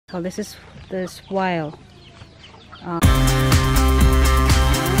So this is the swale.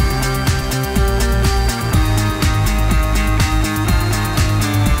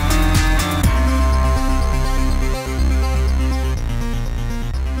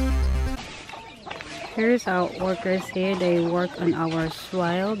 Here's our workers here. They work on our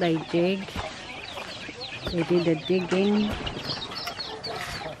swale. They dig. They do the digging.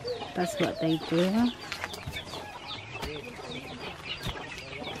 That's what they do.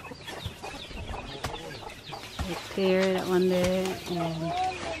 They clear that one there. And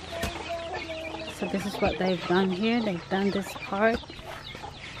so this is what they've done here. They've done this part.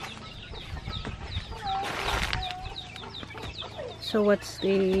 So what's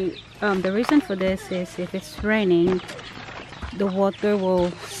the reason for this is if it's raining, the water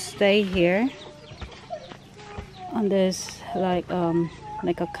will stay here on this like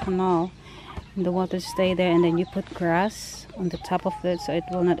a canal, and the water stay there, and then you put grass on the top of it so it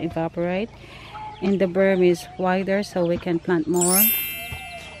will not evaporate. And the berm is wider so we can plant more.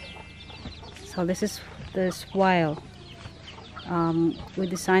 So this is the swale. We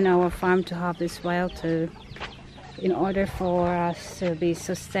designed our farm to have this swale in order for us to be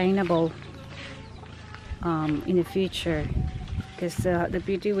sustainable in the future, because the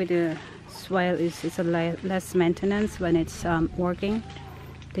beauty with the swale is it's a less maintenance when it's working,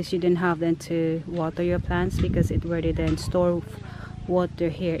 because you didn't have then to water your plants, because it already then store water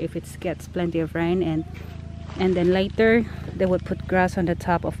here if it gets plenty of rain, and then later they would put grass on the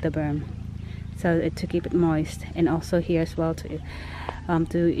top of the berm so to keep it moist, and also here as well to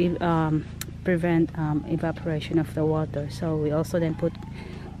prevent evaporation of the water. So we also then put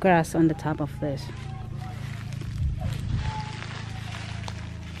grass on the top of this.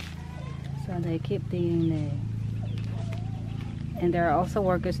 So they keep digging there. And there are also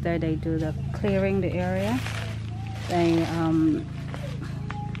workers there. They do the clearing the area. They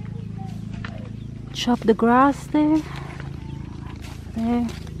chop the grass there.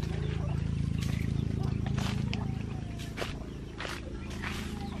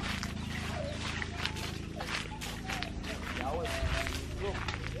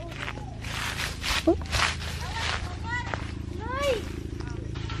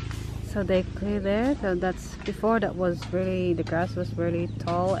 So they clear there. So that's before that was really, the grass was really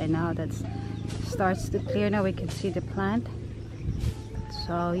tall, and now that starts to clear. Now we can see the plant.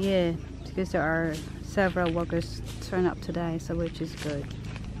 So yeah, because there are several workers turn up today, so which is good.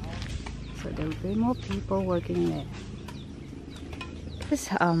 So there will be more people working there. This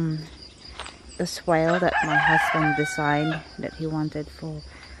the swale that my husband designed that he wanted for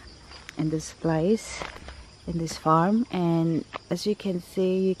in this place, in this farm. And as you can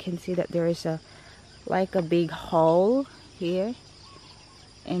see that there is like a big hole here,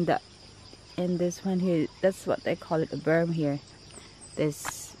 and this one here, that's what they call it, a berm here.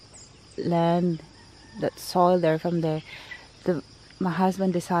 This land, that soil there, from there, my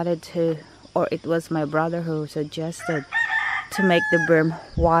husband decided to, or it was my brother who suggested to make the berm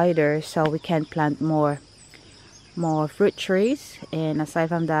wider so we can plant more fruit trees. And aside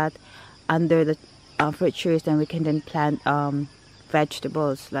from that, under the fruit trees, then we can then plant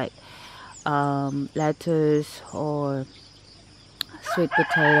vegetables like lettuce or sweet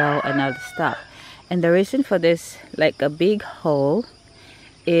potato and other stuff. And the reason for this, like a big hole,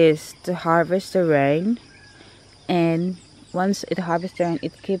 is to harvest the rain. And once it harvests the rain,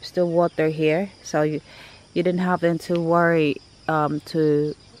 it keeps the water here, so you didn't have then to worry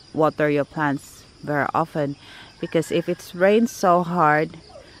to water your plants very often, because if it's rained so hard,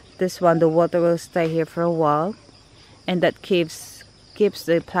 this one, the water will stay here for a while, and that keeps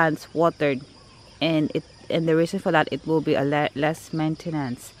the plants watered. And the reason for that, it will be a less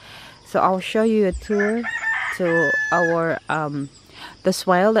maintenance. So I'll show you a tour to our the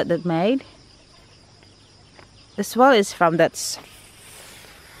swale that they made. The swale is from that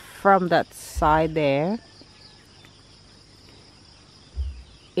side there.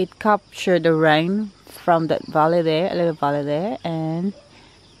 It captured the rain from that valley there, a little valley there, and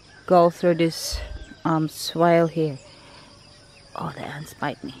go through this swale here. Oh, the ants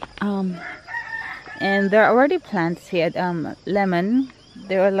bite me. And there are already plants here. Lemon.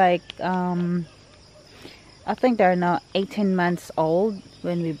 They were like I think they're now 18 months old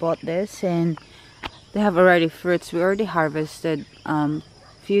when we bought this, and they have already fruits. We already harvested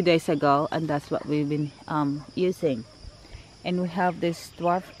few days ago, and that's what we've been using. And we have this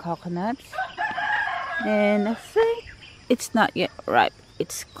dwarf coconuts, and I think it's not yet ripe.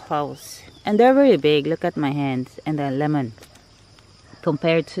 It's close, and they're really big. Look at my hands. And the lemon,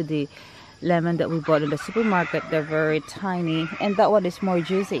 compared to the lemon that we bought in the supermarket, they're very tiny, and that one is more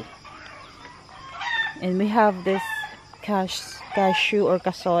juicy. And we have this cashew or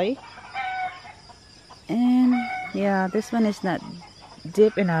kasoy. And yeah, this one is not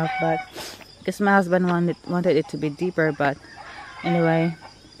deep enough, but because my husband wanted it to be deeper, but anyway,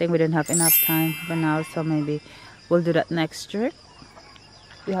 I think we don't have enough time for now, so maybe we'll do that next trip.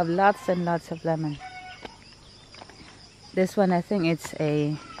 We have lots and lots of lemon. This one, I think it's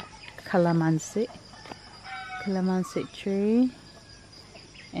a calamansi tree,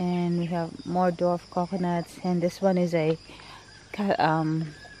 and we have more dwarf coconuts, and this one is a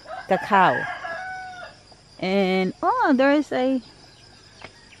cacao. And oh, there is a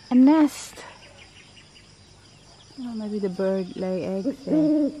nest. Oh, maybe the bird lay eggs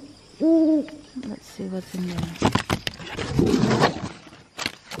there. Let's see what's in there.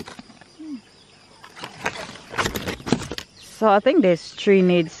 So I think this tree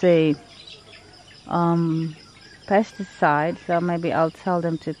needs a pesticide, so maybe I'll tell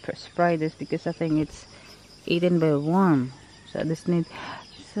them to spray this, because I think it's eaten by a worm. So this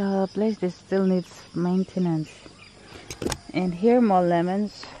place this still needs maintenance. And here more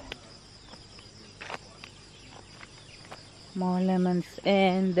lemons.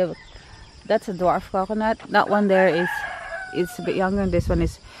 And that's a dwarf coconut. That one there is a bit younger. This one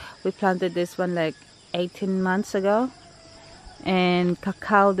is, we planted this one like 18 months ago. And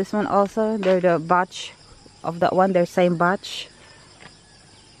cacao, this one also, they're the batch of that one, they're same batch.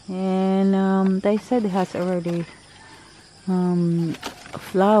 And they said it has already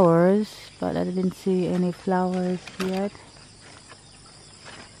flowers, but I didn't see any flowers yet.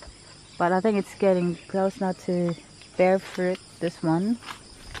 But I think it's getting close now to bear fruit, this one,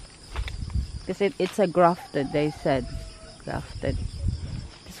 because it's a grafted, they said, grafted.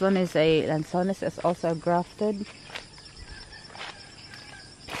 This one is a lanzones, it's also grafted.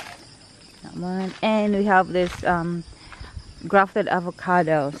 That one. And we have this grafted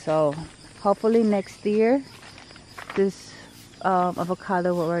avocado, so hopefully next year this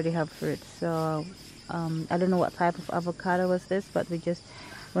avocado will already have fruit. So I don't know what type of avocado was this, but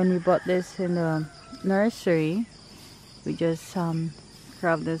when we bought this in the nursery, we just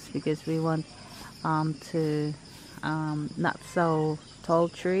grabbed this because we want to not so tall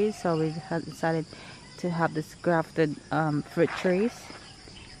trees, so we decided to have this grafted fruit trees.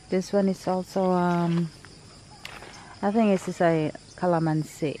 This one is also I think it's a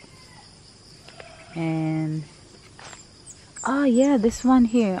calamansi. And oh yeah, this one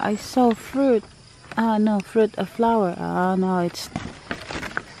here, I saw fruit. No, fruit, a flower. No, it's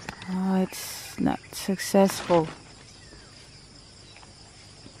not successful.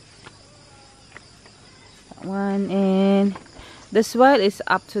 That one. And the swale is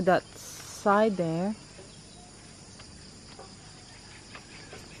up to that side there.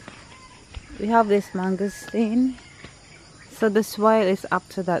 We have this mangosteen, so the swale is up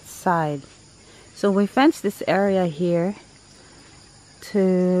to that side. So we fenced this area here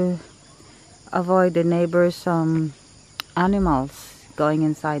to avoid the neighbors' animals going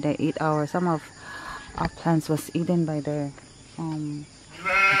inside. They eat some of our plants was eaten by their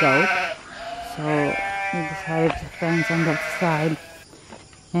goat. So we decided to fence on that side.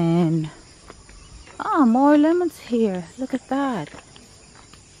 And more lemons here. Look at that.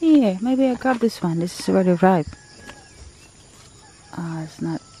 Here, maybe I grab this one. This is already ripe. It's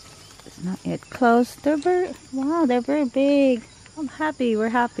not yet close. They're very big. I'm happy. We're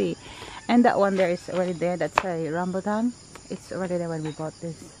happy. And that one there is already there. That's a rambutan. It's already there when we bought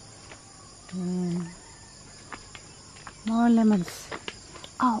this. And more lemons.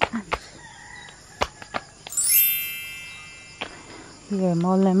 Oh, ants. Here,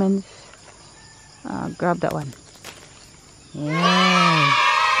 more lemons. Grab that one. Yeah.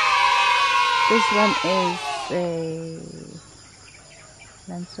 This one is a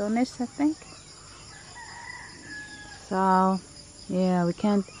lanzones, I think. So yeah, we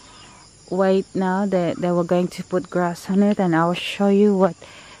can't wait now that they were going to put grass on it, and I'll show you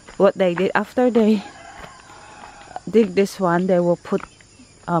what they did. After they dig this one, they will put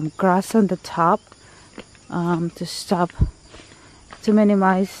grass on the top to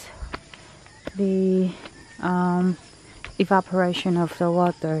minimize the evaporation of the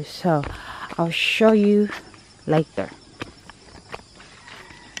water. So I'll show you later.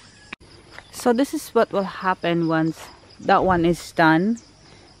 So this is what will happen once that one is done.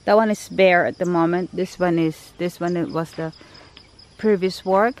 That one is bare at the moment. This one was the previous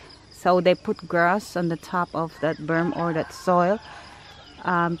work. So they put grass on the top of that berm or that soil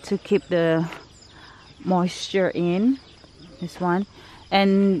to keep the moisture in. This one,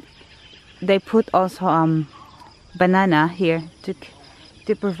 and they put also banana here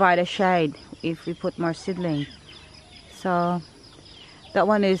to provide a shade if we put more seedling. So that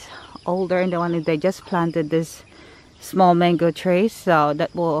one is older, and the one that they just planted this small mango trees, so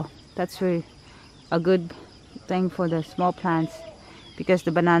that's really a good thing for the small plants, because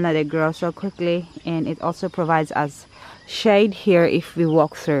the banana, they grow so quickly, and it also provides us shade here if we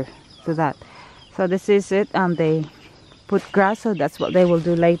walk through to that. So this is it. They put grass, so that's what they will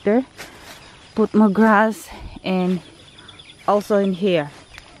do later, put more grass. And also in here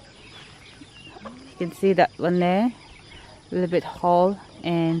you can see that one there, a little bit hole,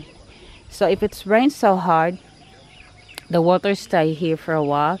 and so if it's rained so hard, the water stay here for a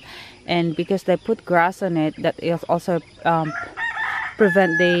while, and because they put grass on it, that is also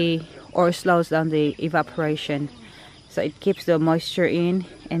prevent the, or slows down the evaporation, so it keeps the moisture in.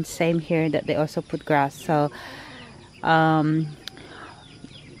 And same here, that they also put grass. So my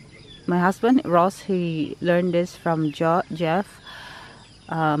husband Ross, he learned this from Jeff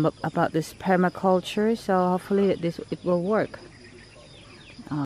about this permaculture, so hopefully that it will work.